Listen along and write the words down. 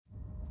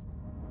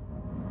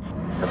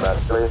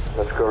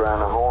Let's go around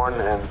the horn,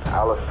 and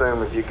I'll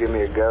assume if you give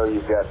me a go,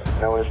 you've got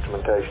no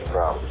instrumentation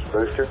problems.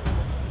 Booster,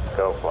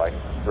 go flight.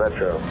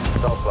 Retro,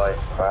 go flight.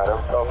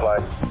 Fido, go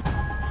flight.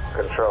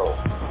 Control,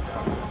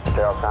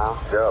 Telcom,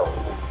 go.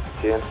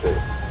 GNC,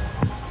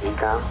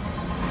 Ecom,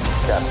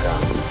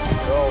 Capcom,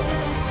 go.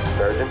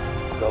 Surgeon,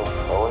 go.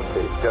 ONC,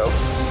 go.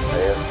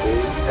 ASD,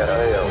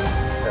 SAO,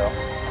 go.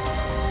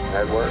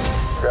 Network,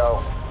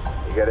 go.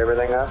 You got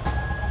everything up?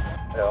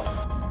 Go.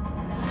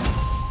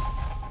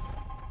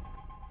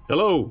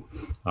 Hello,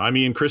 I'm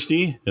Ian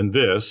Christie, and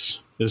this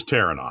is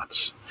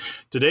Terranauts.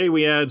 Today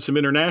we add some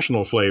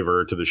international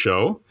flavor to the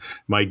show.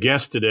 My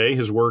guest today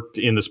has worked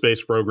in the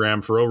space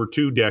program for over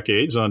 2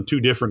 decades on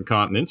 2 different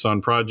continents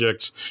on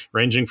projects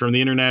ranging from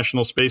the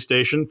International Space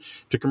Station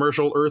to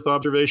commercial Earth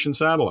observation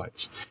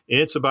satellites.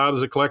 It's about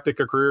as eclectic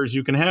a career as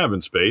you can have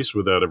in space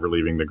without ever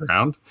leaving the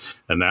ground,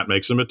 and that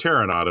makes him a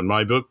Terranaut in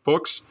my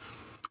books.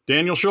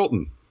 Daniel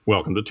Schulten,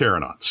 welcome to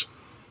Terranauts.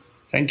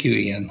 Thank you,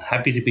 Ian.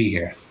 Happy to be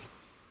here.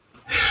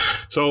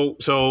 So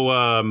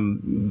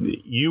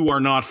you are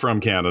not from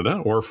Canada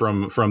or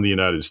from the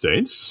United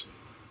States.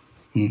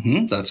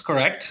 Mm-hmm, that's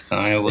correct.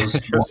 I was.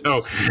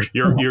 So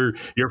you're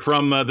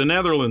from the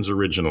Netherlands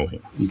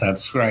originally.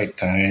 That's right.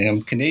 I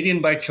am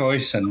Canadian by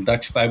choice and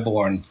Dutch by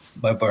birth.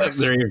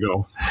 There you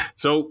go.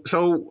 So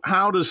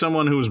how does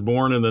someone who's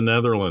born in the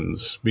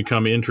Netherlands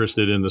become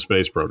interested in the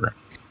space program?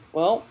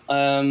 Well,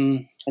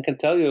 I can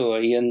tell you,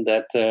 Ian,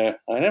 that I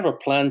never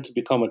planned to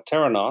become a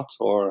Terranaut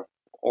or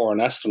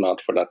an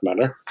astronaut for that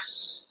matter.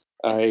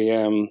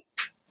 I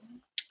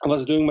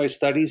was doing my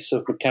studies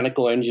of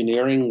mechanical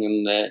engineering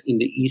in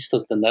the east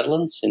of the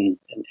Netherlands, in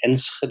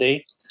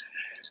Enschede.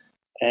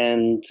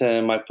 And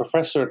my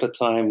professor at the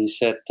time, he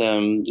said,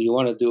 do you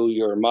want to do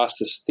your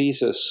master's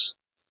thesis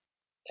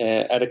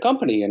at a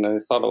company? And I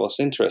thought it was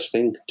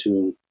interesting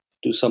to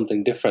do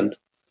something different.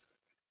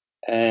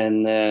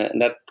 And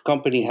that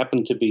company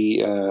happened to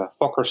be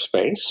Fokker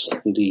Space,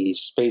 the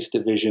space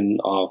division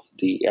of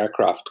the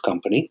aircraft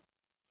company.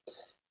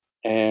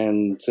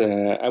 And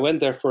I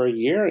went there for a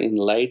year in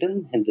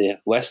Leiden, in the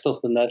west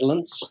of the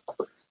Netherlands,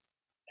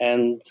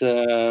 and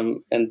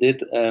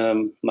did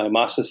my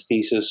master's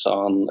thesis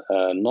on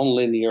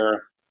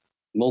nonlinear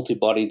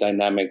multi-body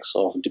dynamics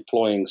of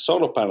deploying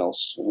solar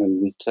panels.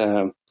 And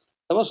that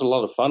was a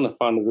lot of fun. I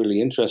found it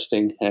really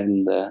interesting.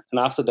 And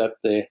after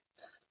that,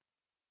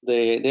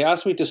 they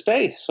asked me to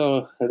stay.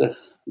 So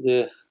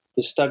the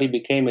study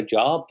became a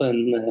job,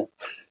 and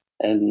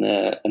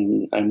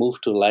I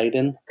moved to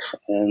Leiden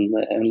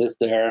and lived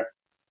there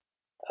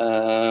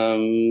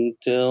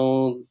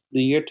till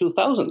the year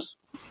 2000.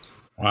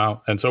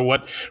 Wow! And so,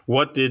 what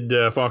did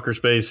Fokker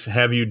Space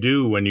have you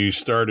do when you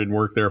started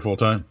work there full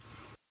time?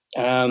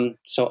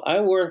 So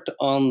I worked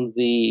on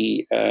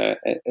the.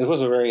 It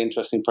was a very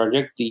interesting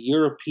project, the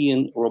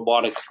European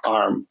Robotic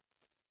Arm,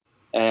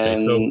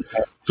 and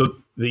so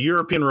the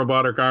European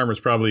Robotic Arm is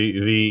probably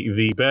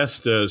the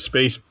best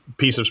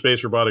piece of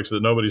space robotics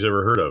that nobody's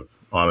ever heard of.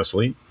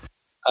 Honestly,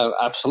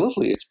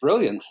 absolutely, it's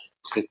brilliant.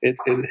 And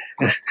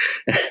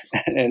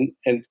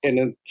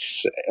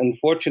it's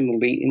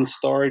unfortunately in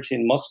storage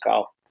in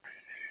Moscow.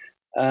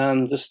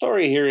 The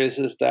story here is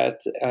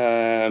that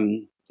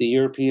the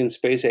European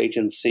Space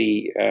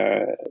Agency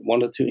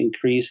wanted to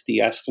increase the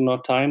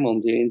astronaut time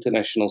on the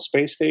International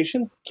Space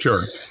Station.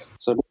 Sure.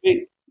 So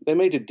they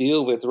made a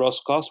deal with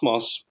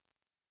Roscosmos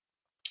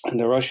and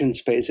the Russian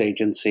Space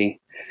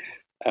Agency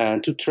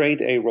to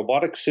trade a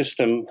robotic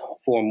system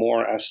for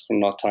more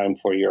astronaut time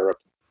for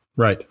Europe.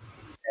 Right.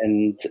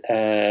 And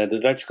the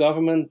Dutch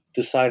government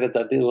decided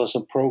that it was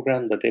a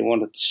program that they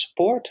wanted to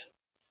support.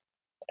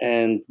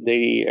 And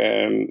they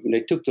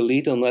took the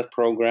lead on that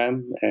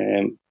program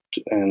and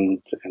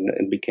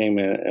it became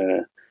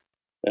an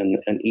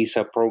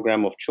ESA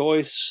program of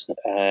choice,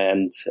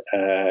 and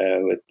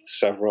with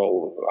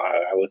several,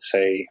 I would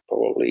say,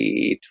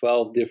 probably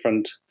 12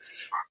 different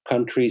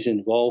countries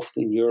involved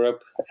in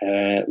Europe,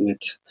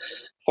 with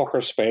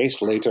Fokker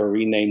Space, later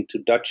renamed to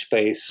Dutch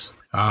Space,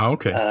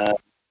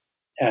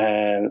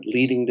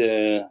 leading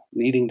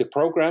the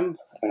program,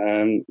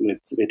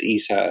 with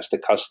ESA as the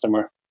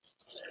customer.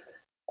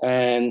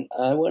 And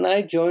when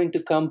I joined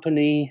the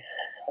company,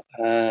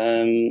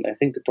 I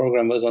think the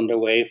program was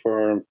underway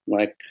for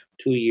like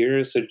 2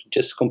 years. It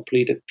just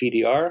completed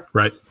PDR,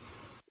 right?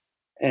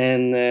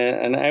 And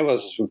I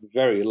was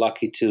very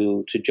lucky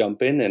to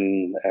jump in,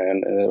 and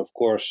of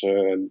course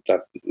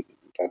that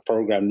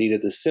program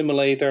needed a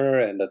simulator,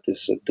 and that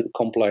is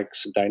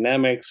complex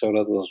dynamics, so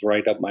that was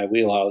right up my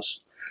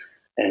wheelhouse,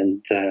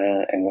 and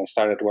I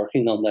started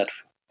working on that,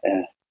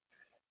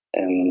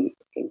 and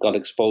got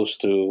exposed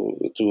to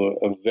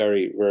a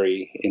very,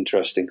 very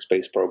interesting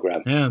space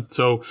program. Yeah.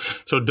 So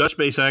Dutch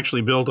Space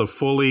actually built a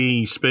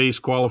fully space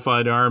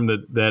qualified arm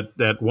that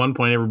at one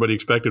point everybody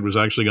expected was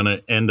actually going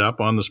to end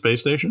up on the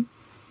space station.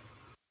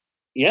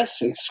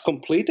 Yes, it's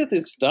completed.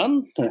 It's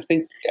done. I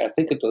think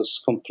it was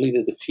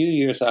completed a few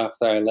years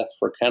after I left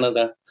for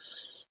Canada,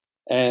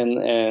 and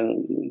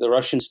the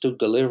Russians took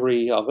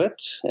delivery of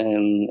it,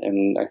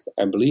 and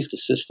I believe the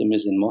system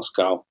is in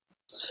Moscow.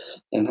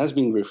 and has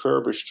been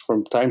refurbished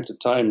from time to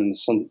time, and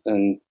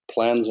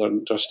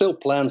there's still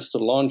plans to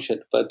launch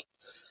it, but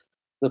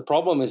the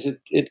problem is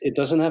it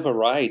doesn't have a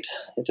ride.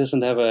 It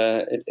doesn't have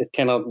it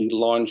cannot be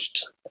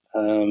launched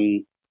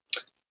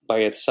by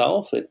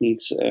itself. It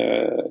needs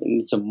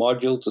a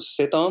module to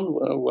sit on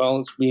while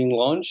it's being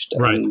launched.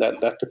 Right. And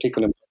that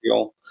particular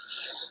module,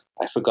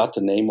 I forgot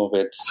the name of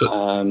it.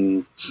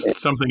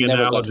 Something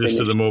analogous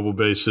to the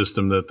mobile-based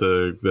system that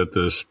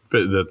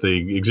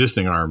the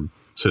existing ARM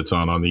sits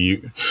on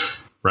the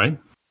right.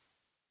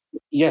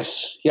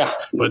 Yes, yeah.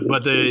 But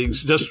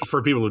just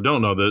for people who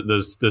don't know,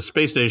 the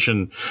space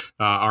station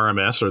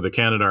RMS, or the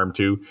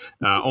Canadarm2,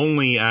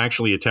 only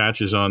actually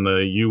attaches on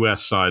the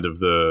U.S. side of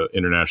the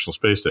International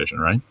Space Station,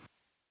 right?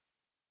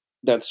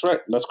 That's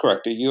right. That's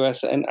correct. The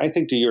U.S. and I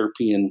think the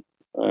European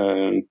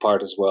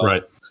part as well.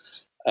 Right.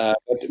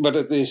 But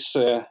it is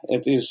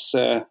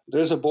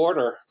there's a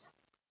border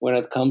when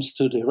it comes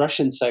to the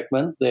Russian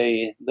segment.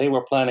 They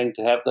were planning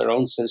to have their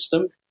own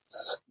system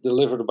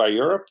delivered by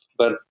Europe,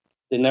 but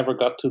they never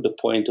got to the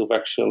point of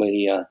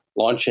actually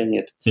launching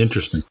it.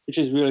 Interesting. Which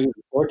is really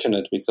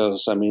unfortunate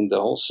because, I mean,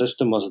 the whole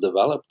system was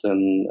developed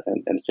and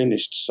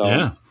finished. So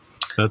yeah,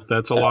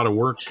 that's a lot of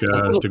work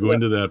to go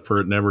into that for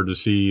it never to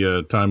see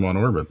time on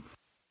orbit.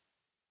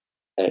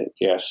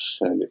 Yes,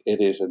 and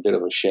it is a bit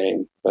of a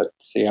shame. But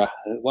yeah,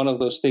 one of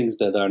those things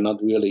that are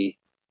not really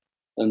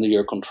under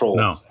your control,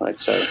 no. I'd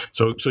say.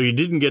 So you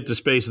didn't get to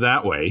space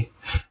that way.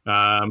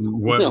 No.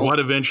 What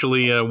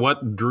eventually,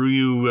 what drew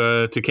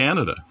you to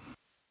Canada?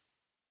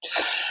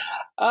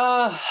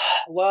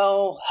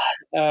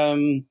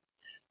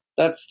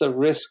 That's the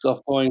risk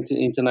of going to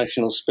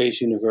International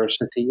Space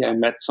University. I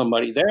met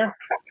somebody there.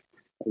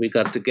 We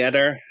got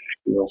together.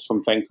 She was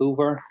from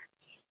Vancouver.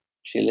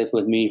 She lived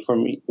with me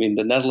in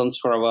the Netherlands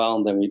for a while,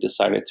 and then we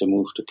decided to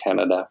move to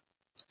Canada.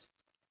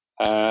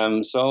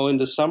 So in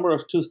the summer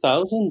of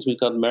 2000, we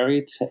got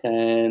married,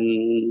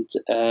 and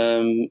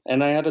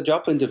I had a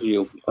job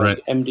interview at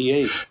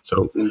MDA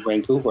in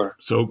Vancouver.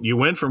 So you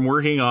went from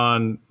working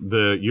on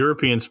the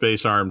European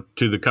space arm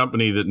to the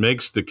company that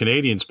makes the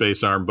Canadian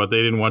space arm, but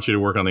they didn't want you to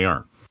work on the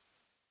arm.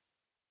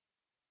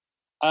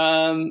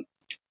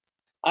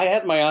 I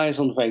had my eyes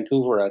on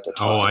Vancouver at the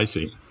time. Oh, I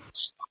see.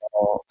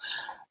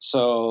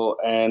 So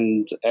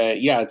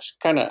it's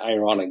kind of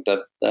ironic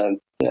that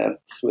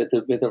with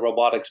the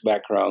robotics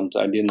background,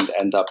 I didn't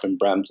end up in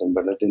Brampton,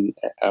 but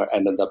I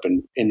ended up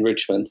in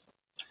Richmond.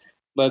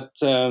 But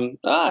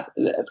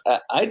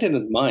I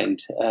didn't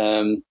mind.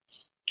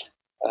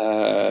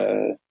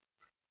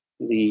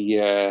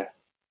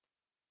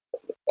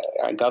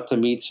 I got to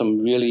meet some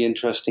really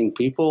interesting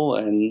people,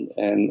 and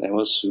I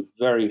was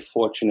very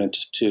fortunate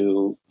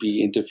to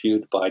be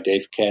interviewed by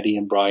Dave Caddy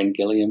and Brian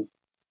Gilliam,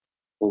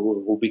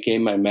 who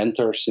became my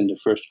mentors in the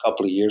first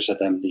couple of years at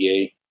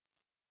MDA.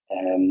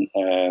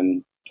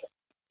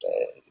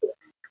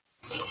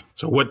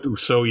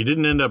 So you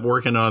didn't end up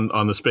working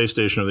on the space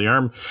station, or the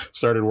arm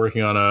started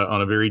working on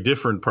a very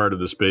different part of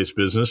the space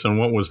business. And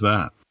what was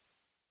that?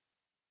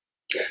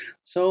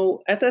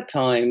 So at that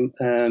time,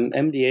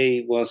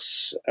 MDA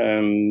was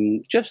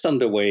just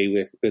underway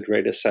with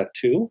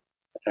RADARSAT-2,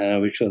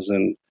 which was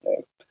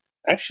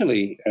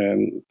actually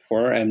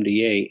for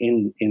MDA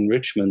in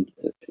Richmond,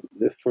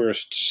 the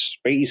first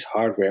space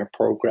hardware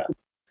program,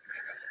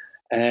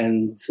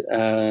 and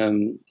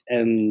on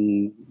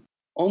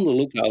the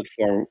lookout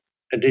for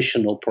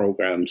additional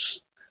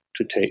programs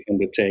to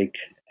undertake.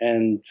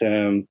 And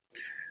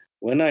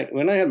when I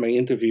had my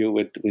interview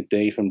with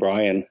Dave and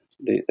Brian,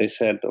 they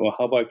said, "Well,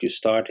 how about you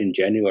start in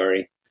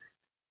January?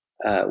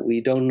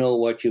 We don't know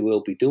what you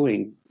will be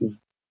doing,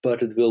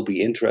 but it will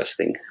be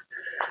interesting."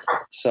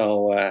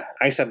 So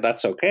I said,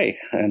 "That's okay."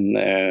 And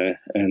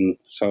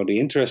so the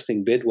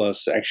interesting bit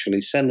was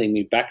actually sending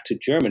me back to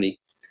Germany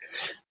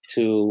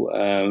to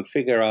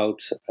figure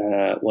out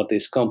what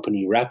this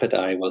company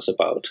RapidEye was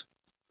about,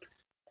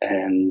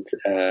 and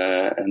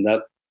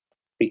that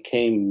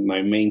became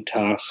my main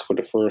task for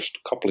the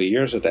first couple of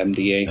years at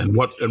MDA. And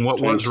what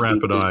was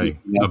RapidEye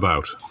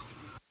about?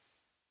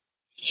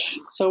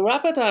 So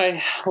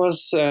RapidEye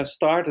was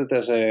started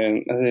as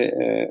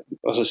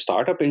a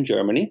startup in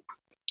Germany,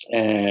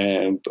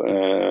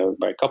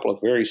 by a couple of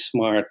very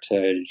smart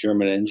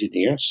German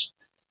engineers,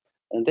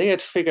 and they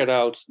had figured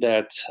out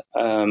that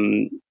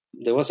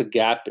there was a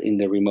gap in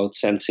the remote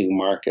sensing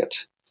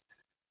market,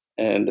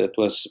 and it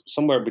was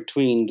somewhere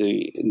between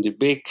the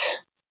big,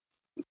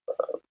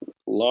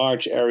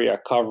 large area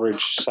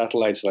coverage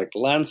satellites like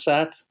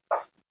Landsat,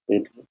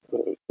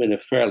 with a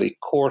fairly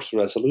coarse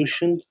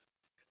resolution,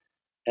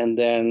 and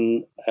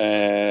then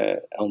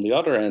on the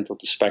other end of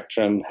the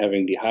spectrum,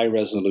 having the high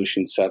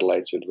resolution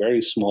satellites with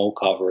very small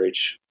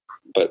coverage,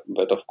 but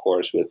of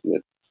course with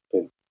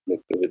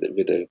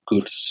a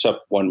good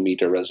sub 1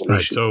 meter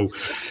resolution. Right.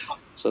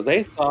 So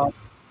they thought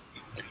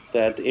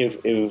that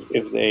if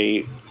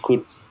they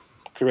could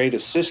create a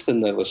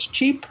system that was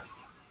cheap,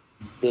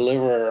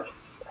 deliver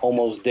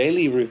almost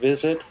daily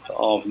revisit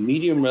of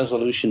medium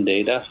resolution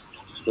data,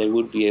 they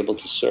would be able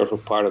to serve a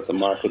part of the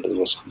market that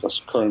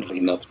was currently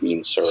not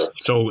being served.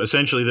 So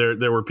essentially,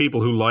 there were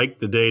people who liked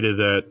the data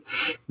that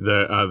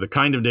the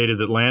kind of data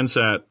that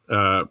Landsat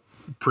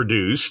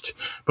produced,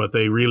 but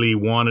they really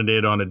wanted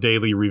it on a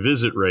daily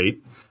revisit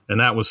rate. And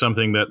that was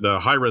something that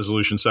the high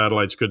resolution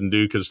satellites couldn't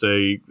do because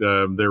they're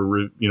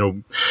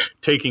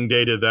taking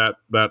data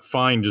that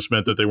fine just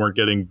meant that they weren't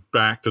getting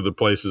back to the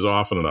places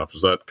often enough.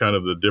 Is that kind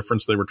of the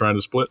difference they were trying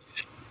to split?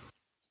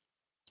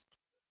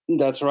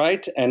 That's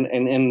right, and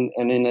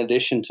in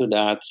addition to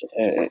that,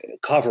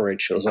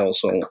 coverage was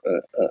also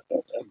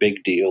a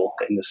big deal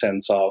in the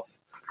sense of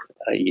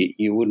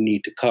you would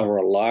need to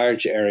cover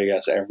large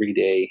areas every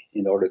day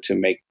in order to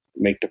make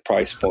the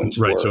price points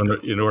right. work. So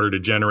in order to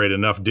generate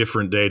enough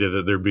different data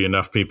that there'd be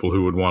enough people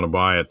who would want to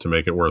buy it to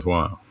make it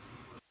worthwhile.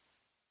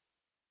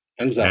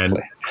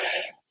 Exactly.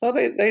 So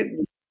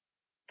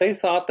they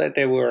thought that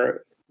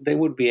they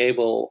would be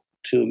able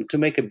to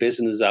make a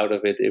business out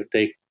of it if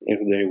they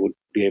would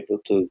be able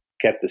to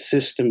get the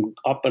system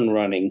up and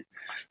running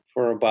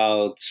for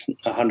about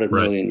 100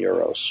 million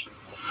euros.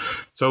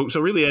 So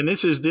really, and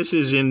this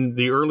is in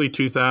the early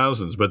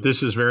 2000s, but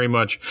this is very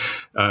much,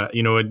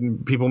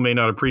 people may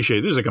not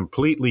appreciate. This is a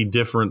completely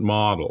different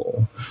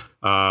model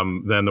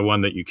than the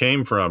one that you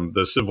came from,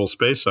 the civil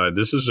space side.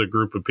 This is a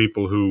group of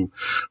people who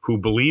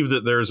believe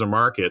that there's a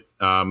market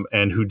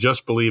and who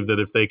just believe that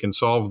if they can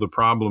solve the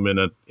problem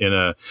in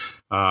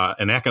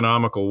an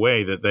economical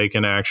way, that they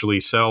can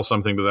actually sell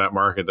something to that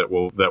market that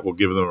will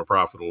give them a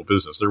profitable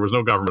business. There was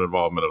no government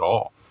involvement at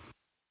all.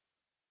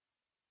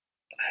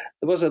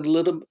 There was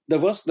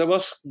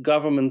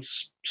government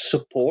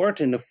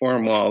support in the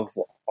form of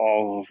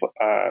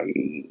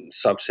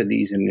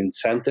subsidies and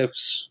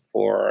incentives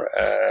for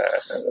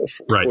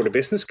the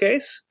business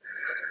case,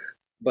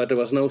 but there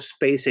was no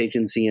space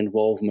agency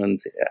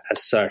involvement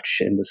as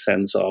such in the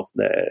sense of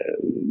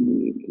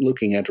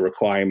looking at the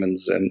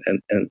requirements and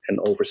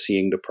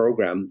overseeing the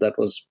program. That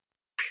was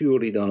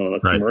purely done on a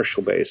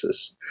commercial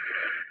basis.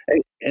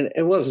 And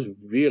it was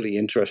really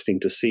interesting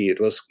to see.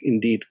 It was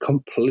indeed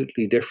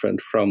completely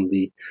different from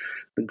the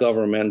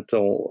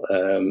governmental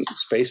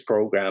space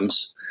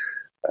programs.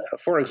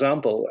 For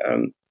example,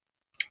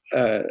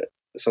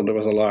 so there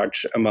was a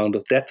large amount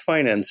of debt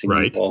financing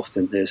involved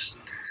in this,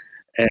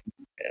 and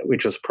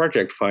which was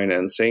project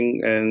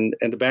financing, and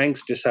the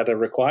banks just had a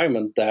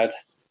requirement that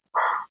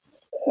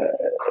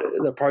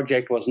the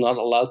project was not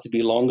allowed to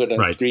be longer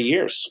than 3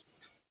 years.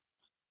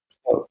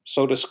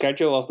 So the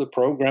schedule of the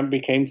program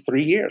became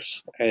 3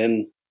 years.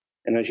 And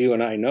as you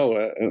and I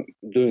know,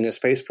 doing a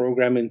space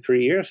program in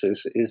 3 years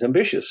is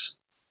ambitious.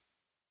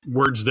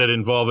 Words that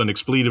involve an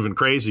expletive and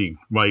crazy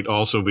might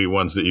also be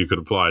ones that you could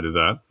apply to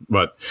that.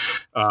 But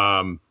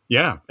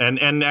yeah,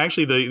 and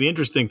actually the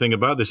interesting thing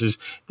about this is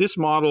this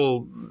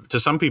model to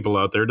some people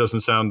out there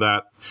doesn't sound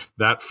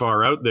that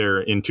far out there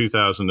in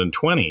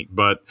 2020.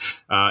 But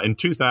in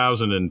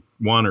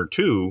 2001 or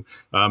 2,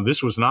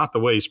 this was not the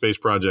way space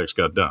projects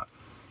got done.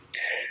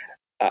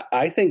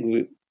 I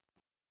think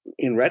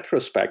in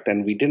retrospect,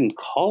 and we didn't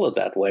call it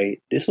that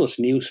way, this was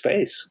new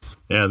space.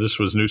 Yeah, this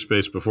was new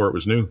space before it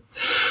was new.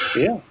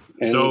 Yeah.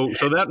 So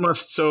that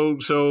must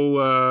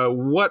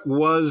what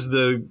was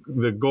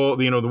the goal?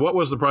 What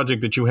was the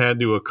project that you had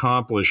to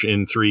accomplish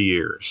in 3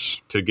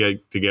 years to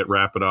get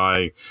Rapid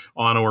Eye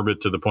on orbit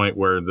to the point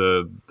where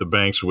the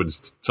banks would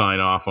sign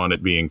off on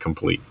it being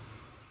complete?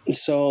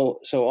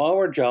 So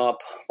our job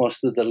was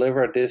to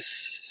deliver this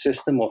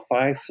system of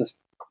 5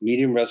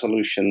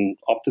 medium-resolution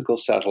optical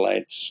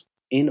satellites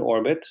in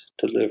orbit,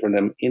 to deliver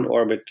them in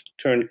orbit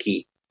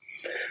turnkey.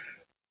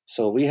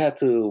 So we had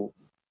to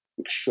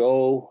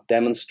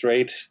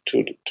demonstrate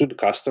to the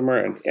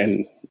customer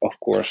and of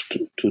course,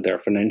 to their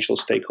financial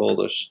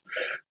stakeholders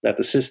that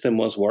the system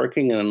was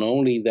working, and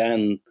only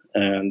then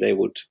they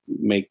would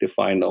make the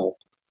final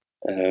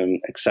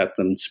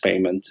acceptance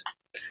payment.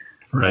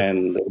 Right.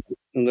 And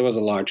there was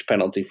a large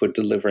penalty for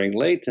delivering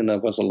late, and there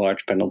was a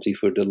large penalty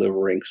for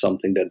delivering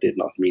something that did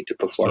not meet the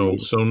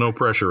performance. So no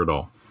pressure at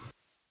all.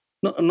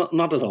 No,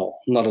 not at all.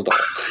 Not at all.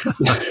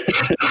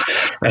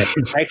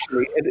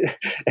 Actually,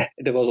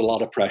 there was a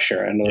lot of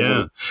pressure.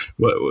 And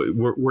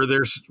were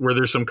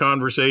there some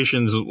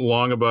conversations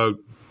long about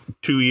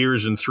 2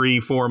 years and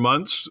 3-4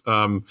 months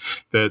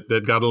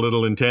that got a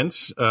little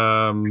intense,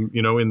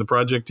 in the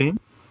project team?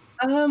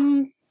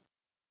 No,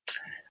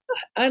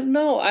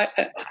 I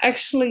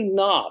actually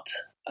not.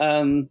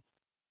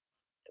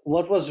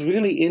 What was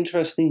really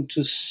interesting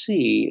to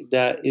see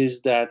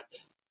is that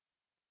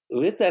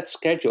with that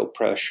schedule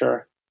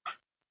pressure,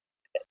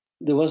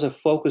 there was a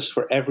focus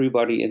for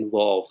everybody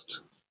involved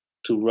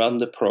to run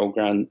the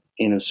program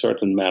in a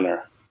certain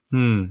manner.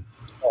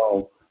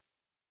 So,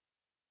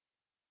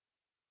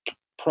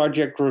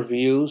 project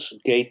reviews,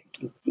 gate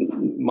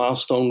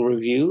milestone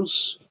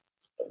reviews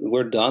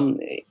were done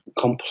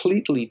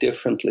completely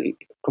different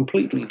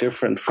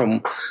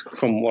from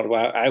what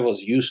I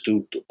was used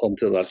to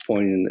until that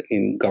point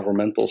in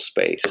governmental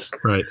space.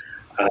 Right.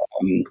 I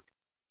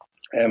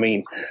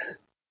mean,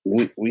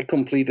 we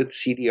completed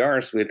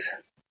CDRs with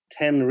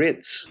 10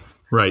 RIDs,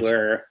 right,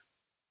 where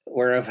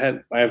where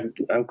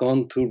I've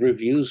gone to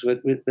reviews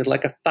with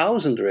like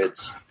 1,000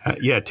 rids.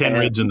 10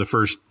 rids in the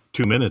first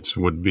 2 minutes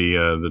would be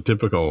the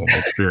typical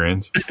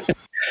experience.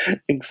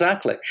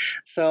 Exactly.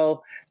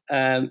 So,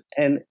 and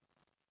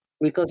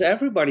because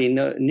everybody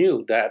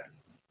knew that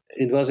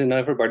it was in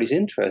everybody's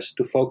interest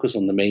to focus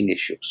on the main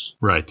issues.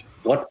 Right.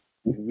 What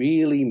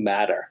really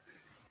matter.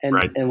 And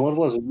right. And what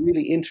was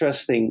really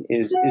interesting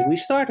is we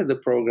started the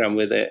program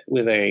with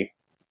a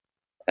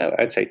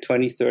I'd say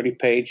 20, 30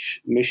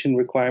 page mission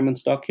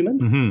requirements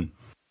document. Mm-hmm.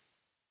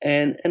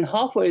 And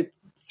halfway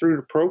through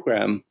the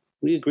program,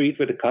 we agreed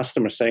with the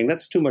customer saying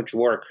that's too much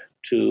work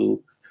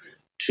to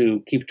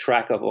keep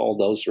track of all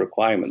those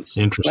requirements.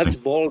 Interesting. Let's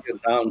boil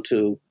it down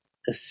to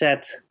a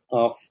set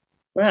of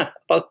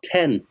about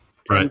 10,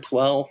 right.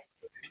 12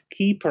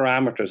 key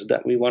parameters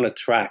that we want to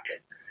track.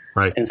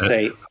 Right. And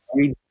say,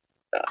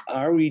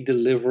 are we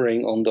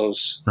delivering on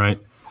those right.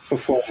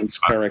 performance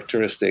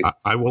characteristics?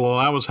 I will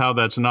allow us how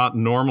that's not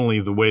normally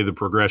the way the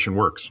progression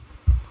works.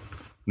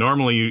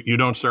 Normally, you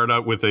don't start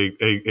out with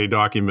a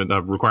document,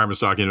 a requirements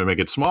document, and make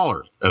it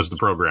smaller as the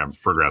program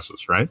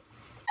progresses, right?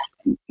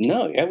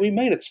 No, yeah, we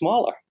made it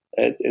smaller,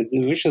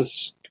 which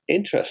is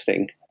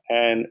interesting.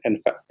 And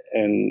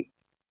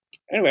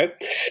anyway,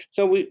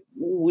 so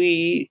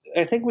we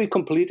I think we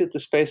completed the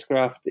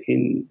spacecraft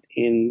in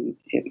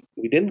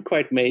we didn't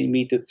quite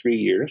meet the 3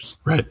 years,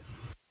 right?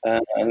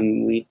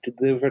 And we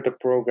delivered the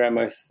program.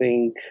 I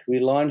think we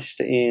launched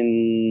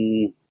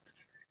in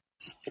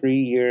 3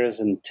 years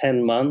and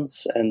 10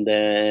 months, and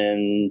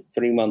then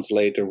 3 months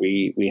later,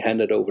 we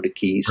handed over the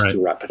keys right.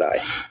 to Rapid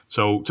Eye.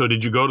 So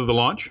did you go to the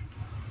launch?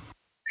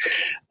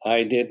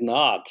 I did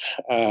not.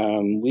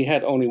 We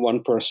had only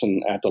one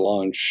person at the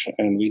launch,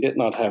 and we did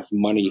not have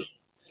money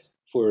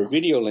for a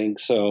video link,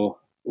 so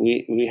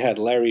we had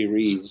Larry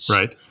Reeves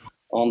right.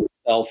 on the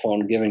cell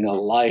phone giving a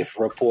live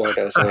report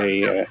as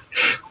a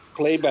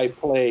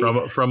play-by-play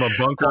from a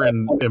bunker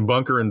in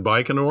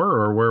Baikonur,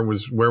 or where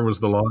was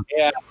the launch?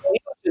 Yeah, he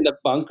was in the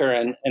bunker,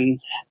 and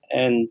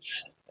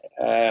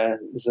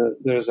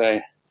there's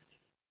a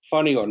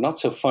funny or not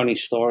so funny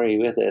story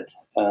with it.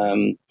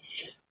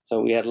 So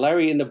we had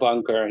Larry in the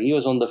bunker. He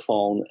was on the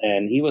phone,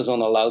 and he was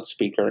on a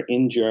loudspeaker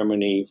in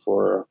Germany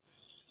for,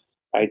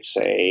 I'd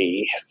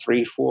say,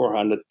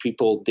 300-400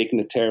 people,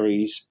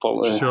 dignitaries,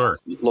 sure.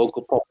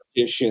 local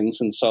politicians,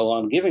 and so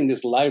on, giving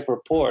this live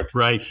report.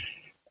 Right.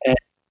 And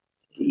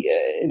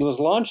it was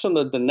launched on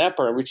the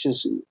Dnepr, which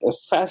is a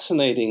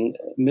fascinating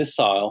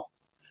missile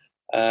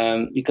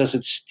because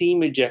it's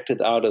steam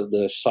ejected out of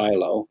the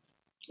silo,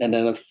 and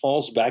then it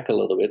falls back a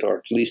little bit, or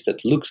at least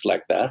it looks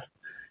like that.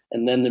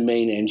 And then the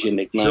main engine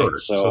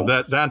ignites. Sure. So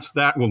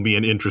that will be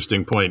an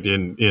interesting point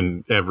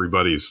in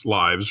everybody's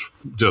lives,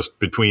 just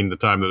between the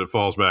time that it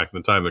falls back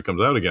and the time that it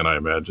comes out again, I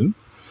imagine.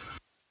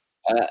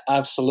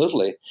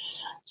 Absolutely.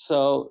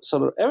 So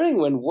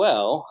everything went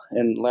well,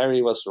 and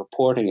Larry was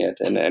reporting it,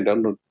 and I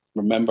don't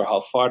remember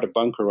how far the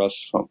bunker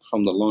was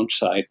from the launch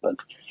site, but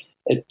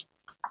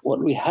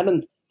what we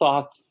hadn't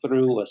thought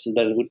through was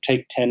that it would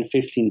take 10,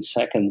 15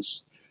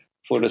 seconds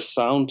for the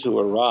sound to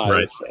arrive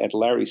right. at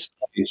Larry's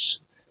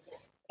place.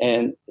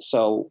 And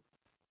so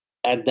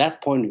at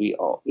that point, we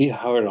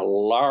heard a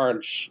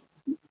large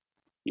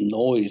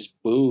noise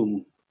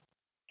boom,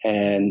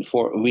 and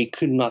we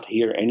could not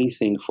hear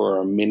anything for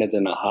a minute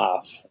and a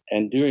half.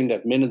 And during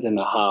that minute and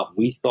a half,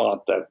 we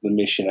thought that the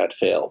mission had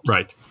failed,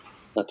 right?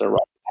 That the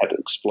rocket had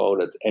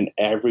exploded, and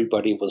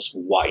everybody was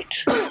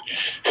white.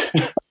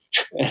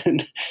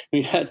 And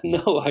we had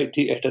no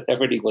idea that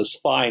everything was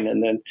fine.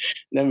 And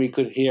then we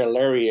could hear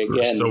Larry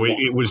again. So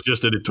it was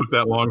just that it took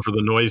that long for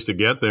the noise to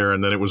get there,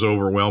 and then it was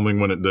overwhelming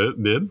when it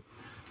did?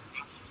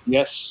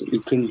 Yes, you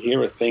couldn't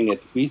hear a thing.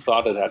 We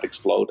thought it had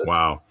exploded.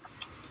 Wow.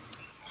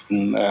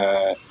 And,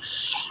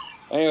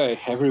 anyway,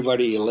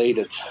 everybody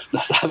elated.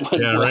 That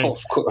went well, right.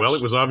 Of course. Well,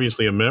 it was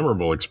obviously a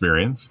memorable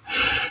experience.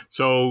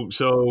 So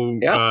 3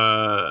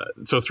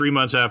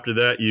 months after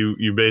that,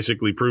 you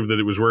basically proved that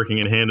it was working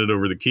and handed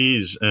over the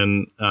keys.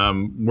 And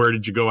where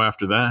did you go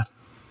after that?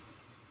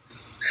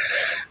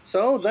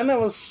 So then I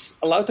was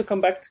allowed to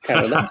come back to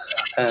Canada.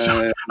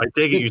 So I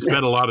take it you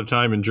spent a lot of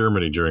time in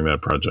Germany during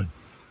that project.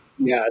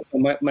 Yeah, so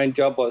my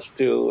job was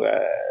to,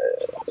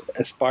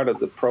 as part of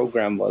the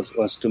program,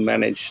 was to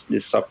manage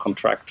this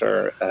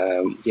subcontractor,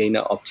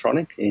 Jena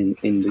Optronic, in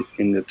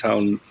the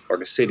town or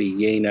the city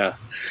Jena,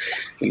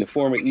 in the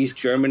former East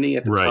Germany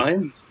at the right.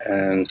 time,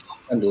 and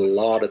spent a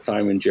lot of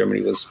time in Germany.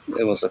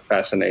 It was a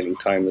fascinating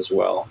time as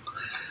well.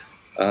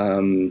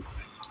 But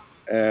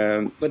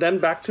then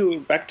back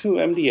to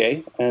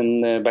MDA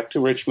and back to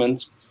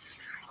Richmond.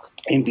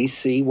 In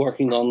BC,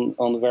 working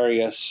on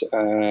various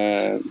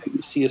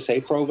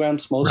CSA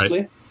programs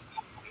mostly.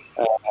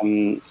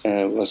 Right.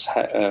 Was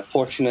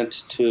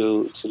fortunate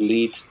to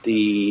lead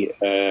the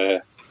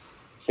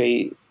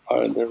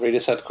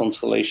Radiosat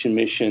Constellation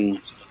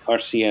mission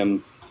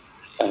RCM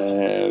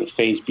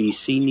Phase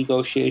BC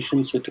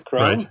negotiations with the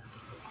Crown, right.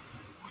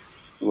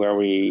 where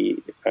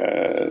we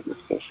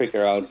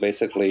figure out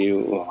basically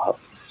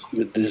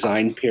the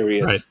design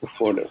period right.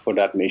 for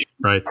that mission.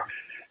 Right.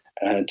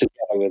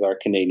 together with our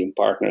Canadian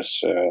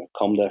partners,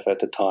 Comdev at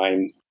the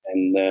time,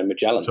 and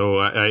Magellan. So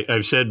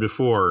I've said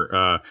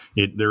before,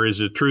 there is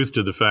a truth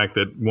to the fact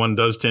that one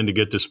does tend to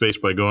get to space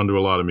by going to a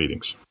lot of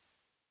meetings.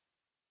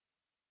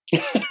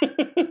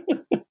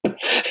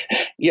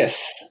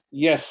 Yes.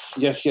 We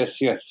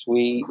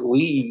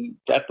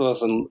that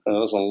was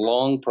a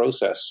long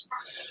process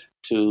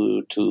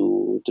to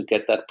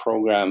get that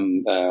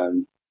program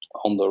on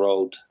the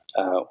road,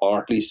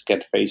 or at least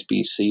get Phase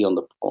BC on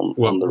the road.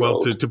 Well,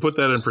 to put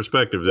that in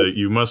perspective, that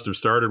you must have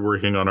started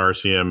working on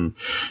RCM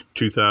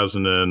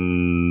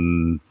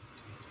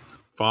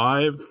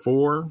 2005,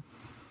 4.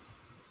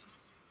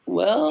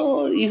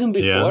 Well, even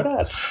before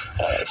that.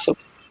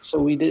 So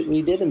we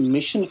did a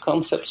mission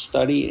concept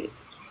study.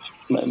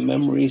 My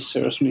memory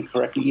serves me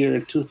correctly, either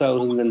in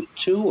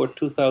 2002 or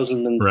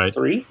 2003. Right.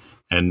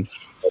 And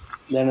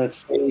then at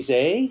Phase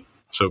A.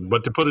 So,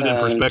 but to put it in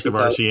perspective,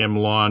 RCM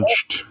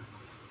launched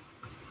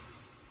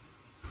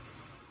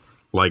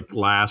like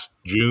last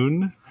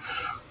June.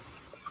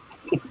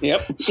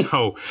 Yep.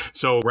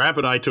 So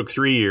Rapid Eye took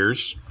 3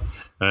 years,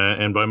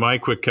 and by my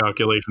quick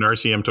calculation,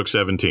 RCM took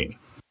 17.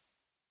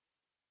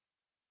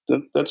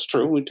 That's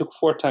true. We took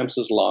 4 times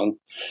as long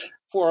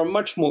for a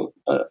much more,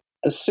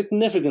 a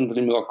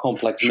significantly more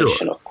complex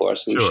mission. Of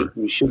course,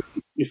 we should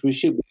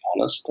be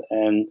honest,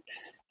 and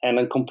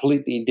a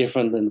completely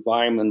different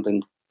environment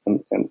and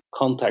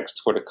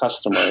context for the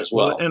customer as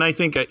well. And I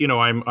think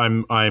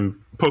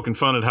I'm poking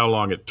fun at how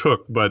long it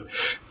took, but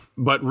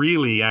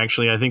really,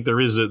 actually, I think there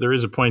is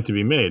a point to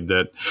be made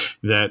that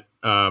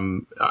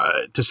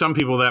to some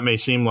people that may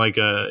seem like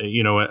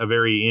a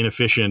very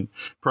inefficient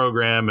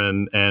program,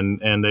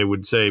 and they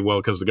would say, well,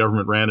 because the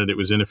government ran it, it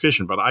was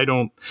inefficient. But I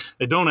don't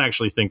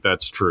actually think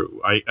that's true.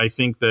 I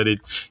think that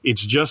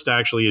it's just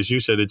actually, as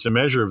you said, it's a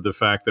measure of the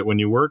fact that when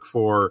you work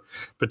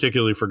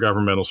particularly for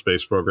governmental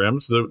space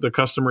programs, the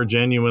customer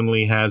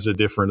genuinely has a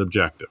different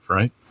objective,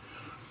 right?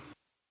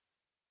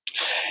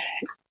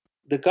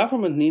 The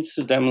government needs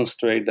to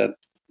demonstrate that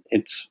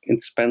it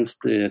spends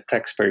the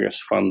taxpayers'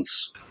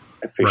 funds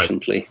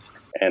efficiently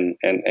and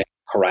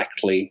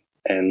correctly,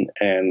 and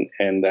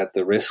that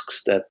the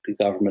risks that the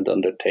government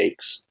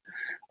undertakes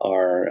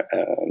are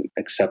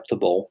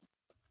acceptable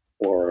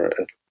or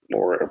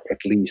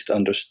at least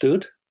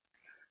understood.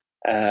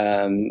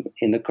 In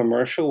the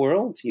commercial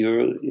world,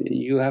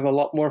 you have a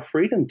lot more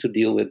freedom to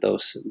deal with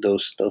those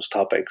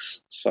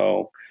topics.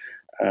 So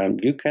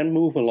you can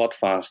move a lot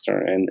faster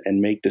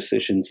and make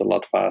decisions a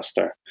lot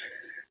faster.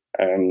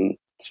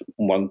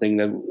 One thing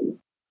that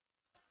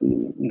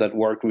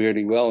worked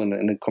really well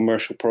in a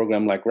commercial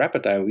program like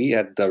Rapid Eye, we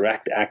had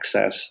direct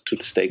access to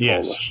the stakeholders.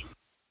 Yes.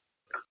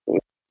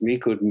 We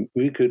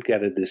could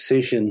get a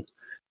decision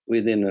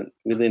within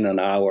an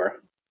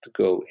hour to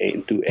go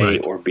do A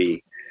or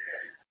B.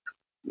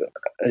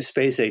 A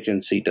space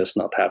agency does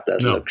not have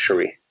that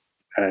luxury.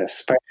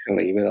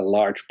 Especially with a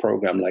large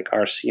program like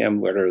RCM,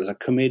 where there's a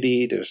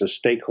committee, there's a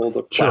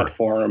stakeholder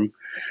platform,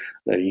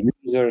 the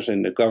users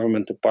in the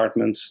government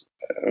departments,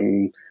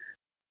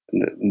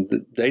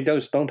 they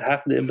just don't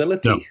have the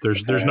ability. No,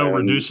 there's no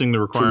reducing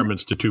the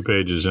requirements to 2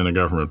 pages in a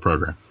government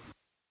program.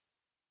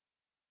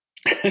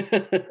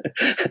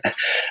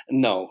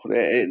 No,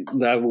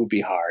 that would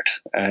be hard,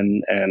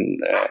 and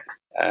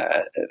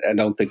I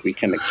don't think we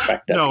can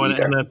expect that. No,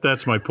 and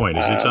that's my point.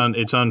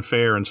 It's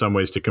unfair in some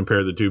ways to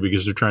compare the two,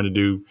 because they're trying to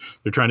do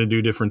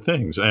different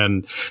things,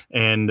 and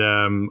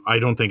I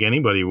don't think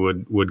anybody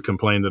would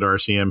complain that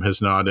RCM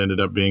has not ended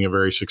up being a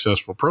very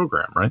successful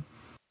program, right?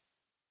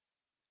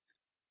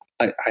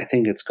 I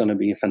think it's going to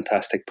be a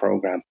fantastic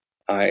program.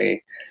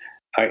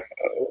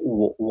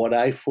 What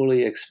I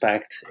fully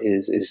expect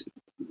is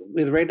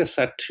with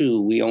RADARSAT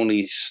 2, we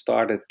only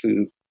started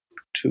to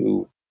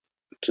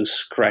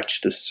scratch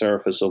the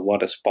surface of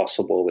what is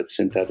possible with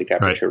synthetic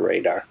aperture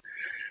radar.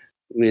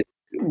 With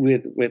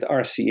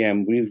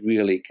RCM, we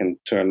really can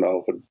turn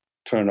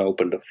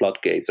open the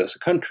floodgates as a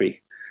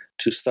country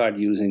to start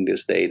using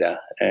this data,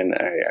 and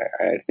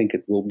I think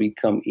it will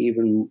become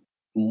even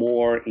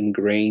more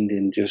ingrained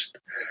in just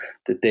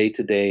the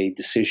day-to-day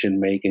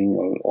decision-making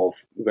of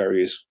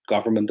various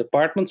government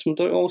departments, but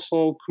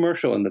also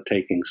commercial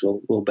undertakings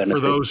will benefit. For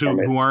those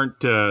who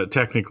aren't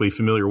technically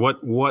familiar,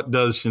 what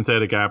does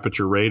synthetic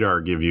aperture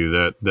radar give you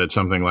that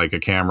something like a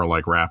camera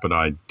like Rapid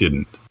Eye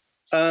didn't?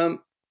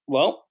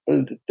 Well,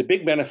 the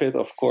big benefit,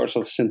 of course,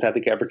 of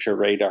synthetic aperture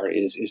radar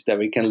is that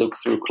we can look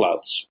through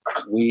clouds.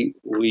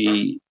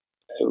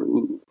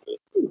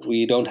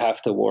 We don't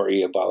have to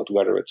worry about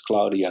whether it's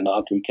cloudy or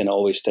not. We can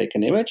always take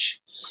an image.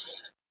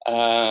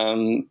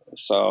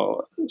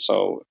 So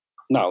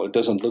now it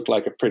doesn't look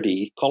like a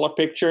pretty color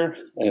picture.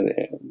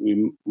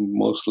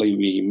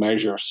 We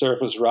measure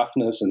surface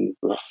roughness and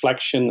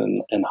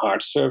reflection and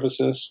hard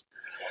surfaces.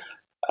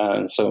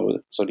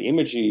 So the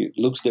image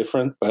looks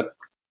different, but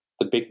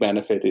the big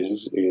benefit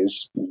is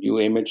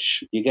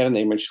you get an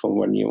image from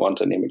when you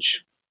want an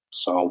image.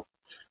 So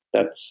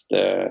that's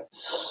the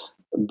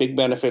big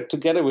benefit,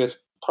 together with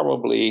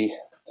probably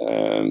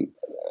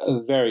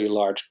a very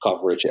large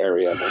coverage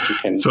area that you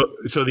can.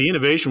 So the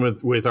innovation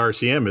with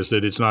RCM is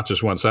that it's not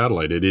just one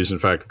satellite; it is in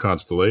fact a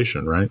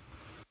constellation, right?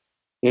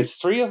 It's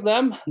 3 of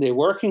them. They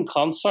work in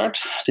concert.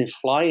 They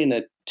fly in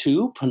a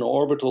tube, an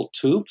orbital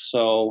tube.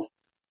 So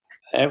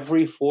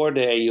every 4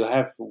 day, you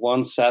have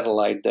one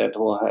satellite that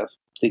will have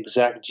the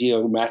exact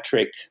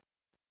geometric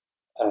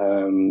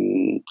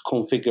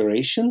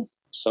configuration.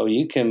 So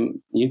you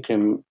can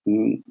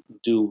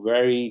do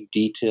very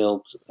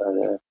detailed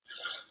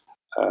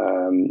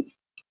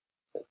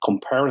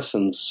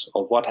comparisons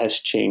of what has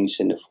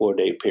changed in the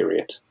 4-day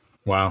period.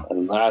 Wow.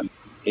 And that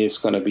is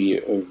going to be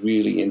a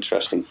really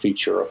interesting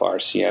feature of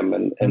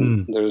RCM.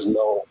 And there's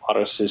no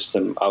other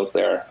system out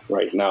there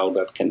right now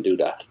that can do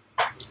that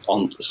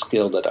on the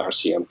scale that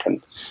RCM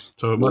can.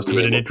 So it must have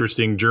been an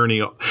interesting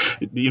journey.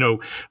 You know,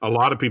 a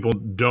lot of people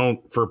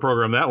don't, for a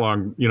program that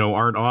long,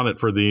 aren't on it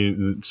for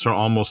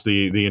almost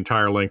the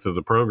entire length of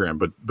the program.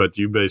 But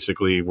you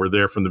basically were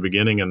there from the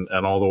beginning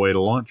and all the way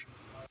to launch.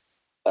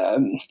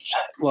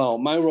 Well,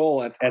 my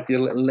role at the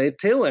late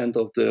tail end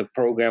of the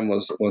program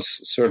was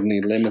certainly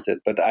limited,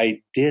 but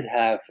I did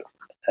have,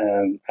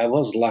 I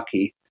was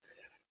lucky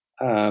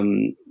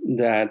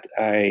that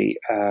I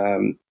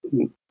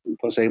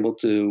was able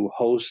to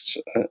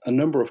host a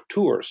number of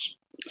tours.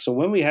 So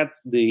when we had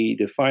the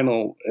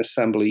final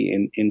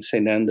assembly in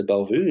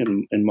Saint-Anne-de-Bellevue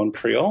in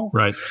Montreal,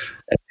 right,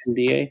 at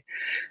NDA,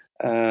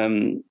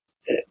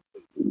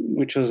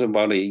 which was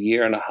about a 1.5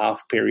 year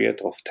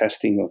period of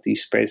testing of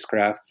these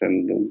spacecraft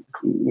and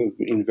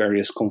in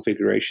various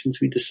configurations,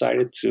 we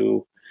decided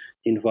to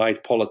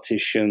invite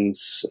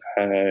politicians,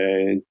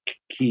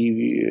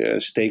 key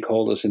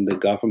stakeholders in the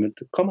government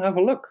to come have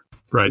a look.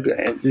 Right.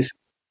 This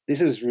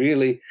is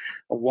really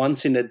a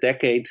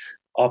once-in-a-decade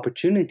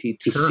opportunity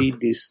to see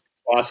this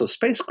class of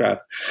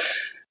spacecraft.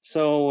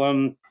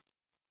 So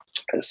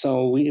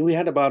we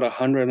had about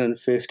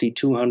 150,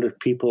 200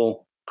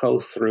 people go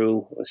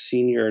through,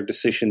 senior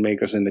decision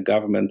makers in the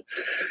government,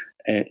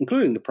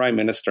 including the Prime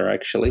Minister,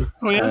 actually.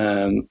 Oh,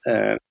 yeah.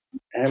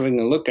 Having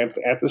a look at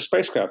the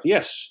spacecraft.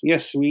 Yes.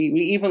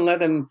 We even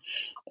let him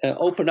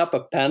open up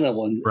a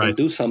panel and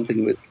do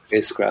something with the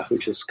spacecraft,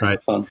 which is kind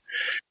of fun.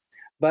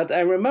 But I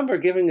remember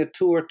giving a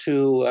tour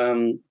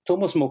to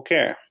Thomas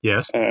Mulcair.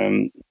 Yes.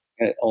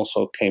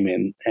 Also came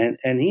in.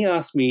 And he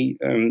asked me,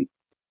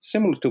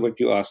 similar to what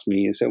you asked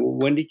me, he said, well,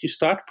 when did you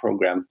start the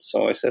program?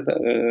 So I said,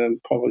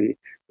 probably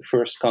the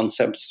first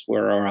concepts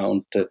were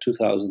around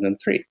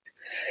 2003.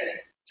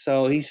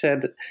 So he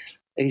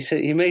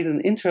made an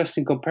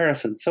interesting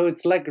comparison. So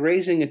it's like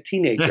raising a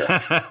teenager.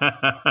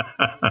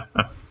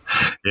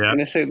 Yeah.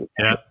 And I said,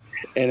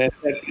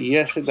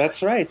 yes,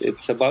 that's right.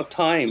 It's about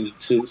time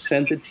to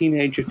send a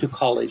teenager to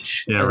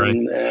college. Yeah,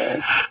 and,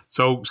 right.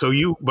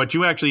 Did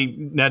you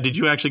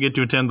actually get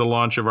to attend the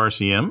launch of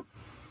RCM?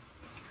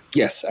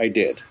 Yes, I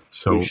did.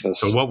 So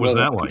what was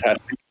that like?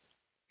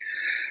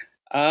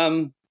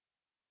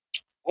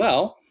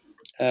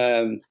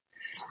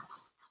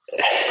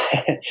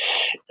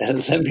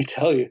 Let me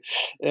tell you.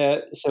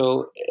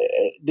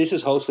 This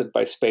is hosted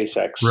by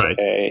SpaceX at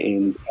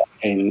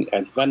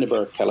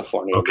Vandenberg,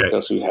 California,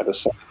 because we had a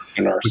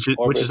in our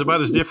which is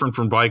about as different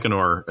from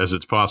Baikonur as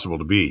it's possible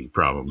to be,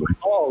 probably.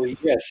 Oh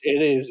yes,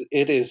 it is.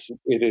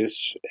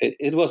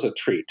 It was a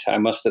treat. I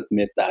must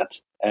admit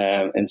that.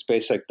 And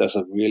SpaceX does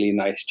a really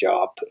nice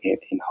job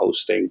in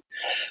hosting.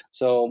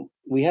 So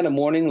we had a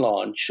morning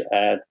launch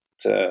at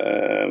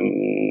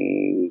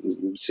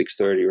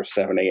 6:30 or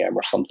 7 a.m.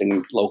 or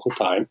something local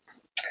time.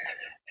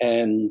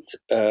 And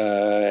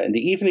in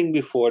the evening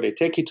before, they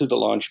take you to the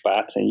launch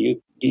pad, and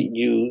you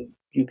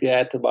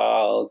get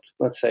about,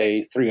 let's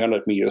say,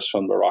 300 meters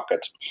from the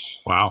rocket.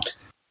 Wow!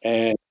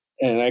 And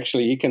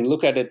actually, you can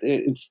look at it.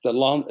 It's the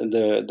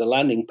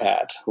landing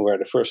pad where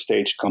the first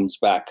stage comes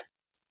back.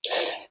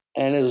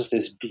 And it was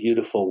this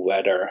beautiful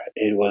weather.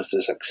 It was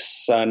this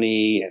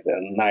sunny, a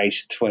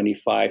nice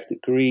 25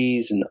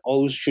 degrees, an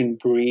ocean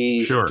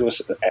breeze. Sure. It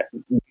was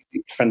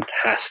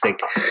fantastic.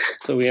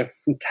 So we have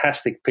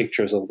fantastic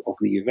pictures of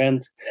the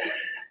event.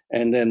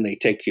 And then they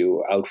take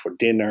you out for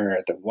dinner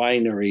at the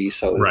winery.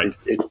 So and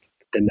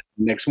the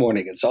next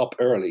morning it's up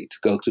early to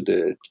go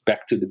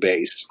back to the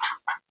base.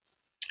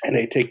 And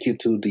they take you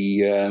to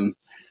the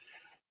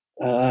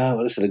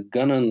what is it, a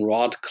Gun and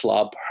Rod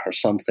Club or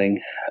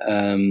something,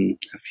 a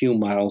few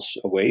miles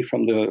away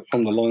from the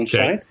launch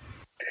site,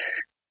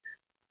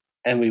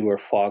 and we were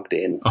fogged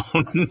in. Oh,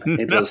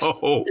 it was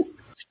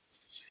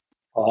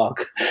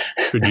fog.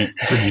 Could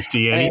you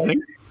see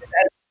anything?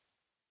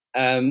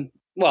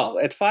 Well,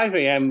 at 5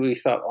 a.m. we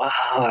thought,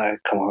 wow,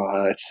 come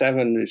on, at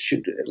 7 it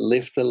should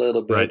lift a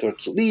little bit, or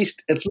at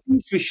least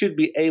we should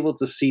be able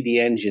to see the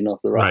engine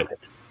of the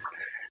rocket.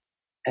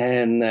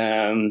 And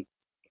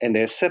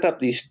they set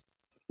up these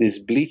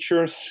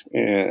bleachers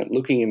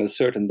looking in a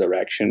certain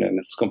direction, and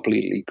it's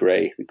completely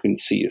gray. We couldn't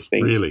see a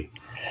thing. Really?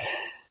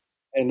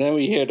 And then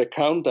we hear the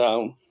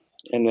countdown,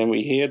 and then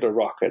we hear the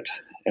rocket,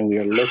 and we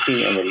are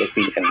looking, and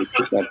we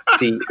could not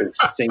see a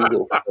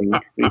single thing.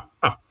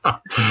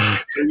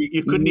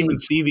 You couldn't even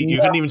see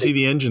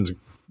the engines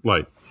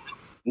light.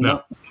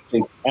 No.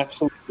 Nothing,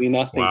 absolutely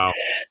nothing. Wow.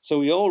 So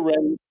we all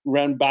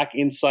ran back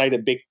inside a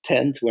big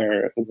tent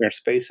where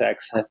SpaceX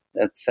had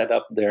set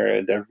up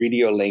their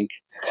video link,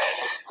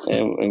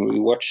 and we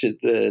watched it,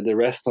 the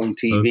rest on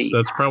TV.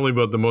 That's probably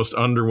about the most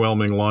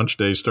underwhelming launch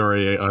day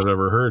story I've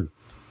ever heard.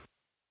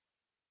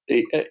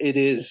 It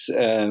is,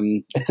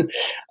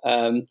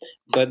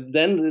 but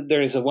then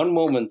there is one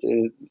moment,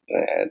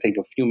 I think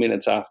a few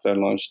minutes after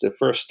launch, the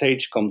first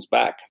stage comes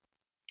back,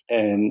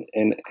 and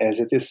as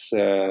it is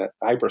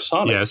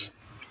hypersonic, yes,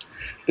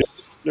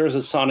 there's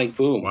a sonic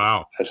boom.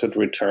 Wow. As it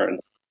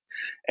returns.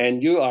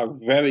 And you are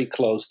very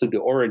close to the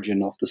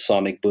origin of the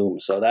sonic boom.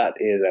 So that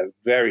is a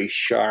very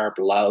sharp,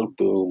 loud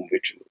boom,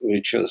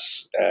 which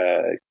was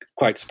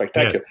quite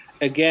spectacular.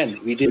 Yeah. Again,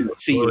 we didn't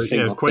see a single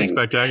thing. It's quite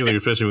spectacular,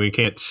 especially when you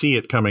can't see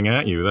it coming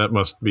at you. That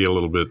must be a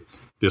little bit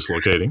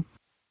dislocating.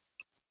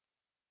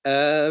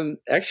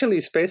 Actually,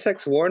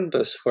 SpaceX warned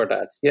us for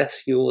that.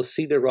 Yes, you will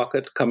see the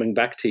rocket coming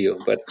back to you,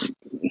 but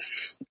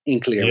in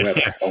clear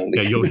weather only.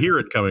 Yeah, you'll hear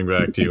it coming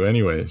back to you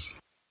anyways.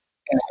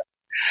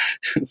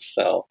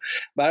 So,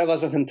 but it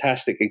was a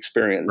fantastic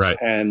experience, right.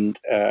 And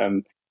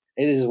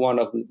it is one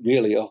of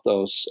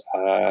those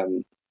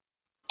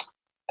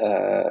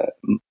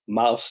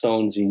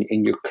milestones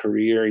in your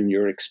career, in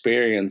your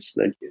experience,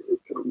 that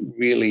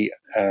really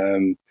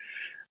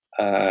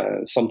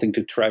something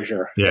to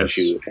treasure. Yes.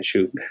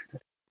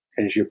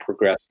 as you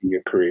progress in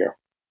your career.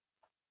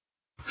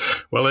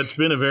 Well, it's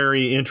been a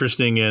very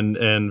interesting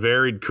and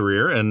varied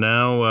career, and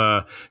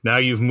now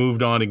you've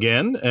moved on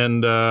again,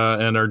 and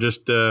are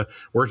just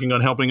working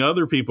on helping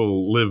other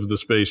people live the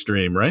space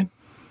dream, right?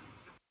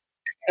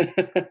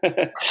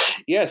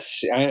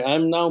 Yes,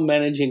 I'm now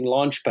managing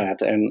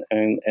Launchpad, and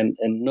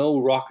no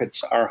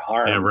rockets are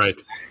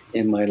harmed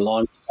in my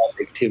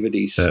Launchpad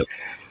activities.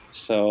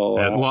 So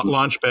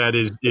Launchpad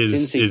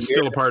is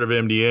still a part of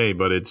MDA,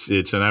 but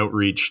it's an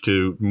outreach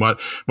to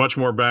much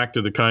more back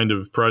to the kind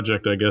of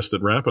project, I guess,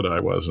 that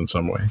RapidEye was in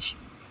some ways.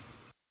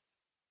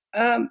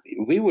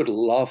 We would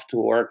love to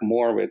work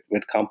more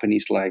with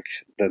companies like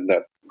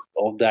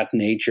of that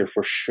nature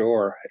for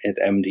sure at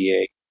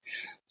MDA.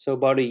 So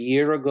about a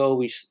year ago,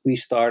 we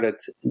started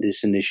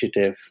this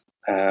initiative,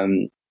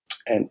 and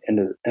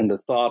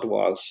the thought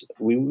was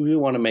we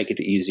want to make it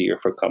easier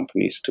for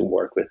companies to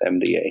work with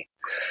MDA.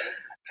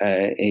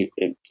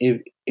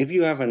 If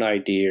you have an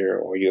idea,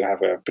 or you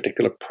have a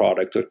particular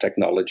product or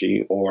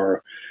technology,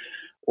 or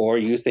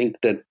you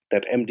think that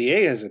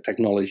MDA has a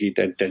technology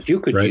that you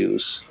could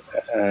use,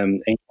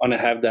 and you want to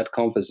have that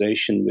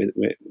conversation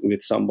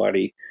with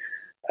somebody,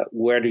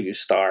 where do you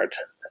start?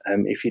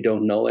 If you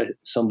don't know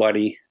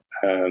somebody,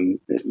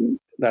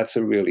 that's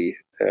a really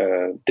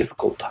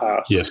difficult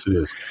task. Yes, it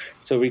is.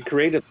 So we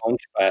created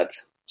Launchpad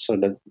so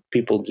that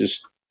people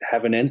just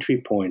have an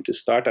entry point to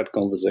start that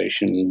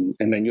conversation,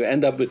 and then you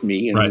end up with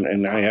me,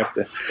 and I have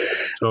to.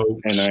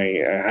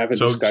 I have a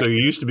discussion. So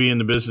you used to be in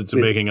the business of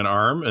making an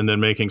arm, and then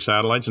making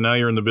satellites, and now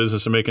you're in the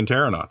business of making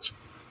Terranauts.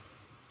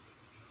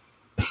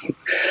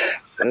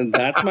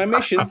 That's my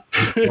mission.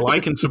 Well, I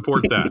can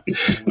support that.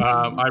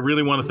 I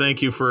really want to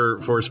thank you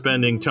for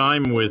spending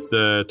time with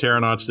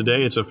Terranauts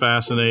today. It's a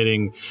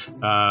fascinating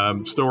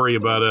story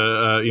about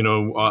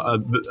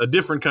a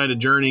different kind of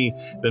journey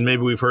than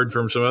maybe we've heard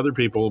from some other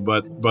people,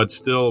 but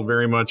still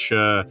very much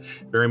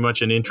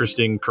an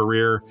interesting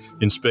career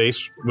in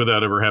space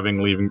without ever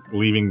having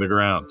leaving the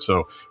ground.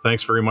 So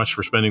thanks very much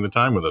for spending the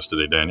time with us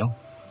today, Daniel.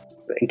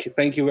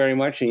 Thank you very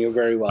much, and you're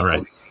very welcome. All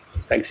right.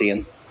 Thanks,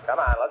 Ian. Come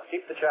on, let's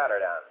keep the chatter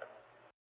down.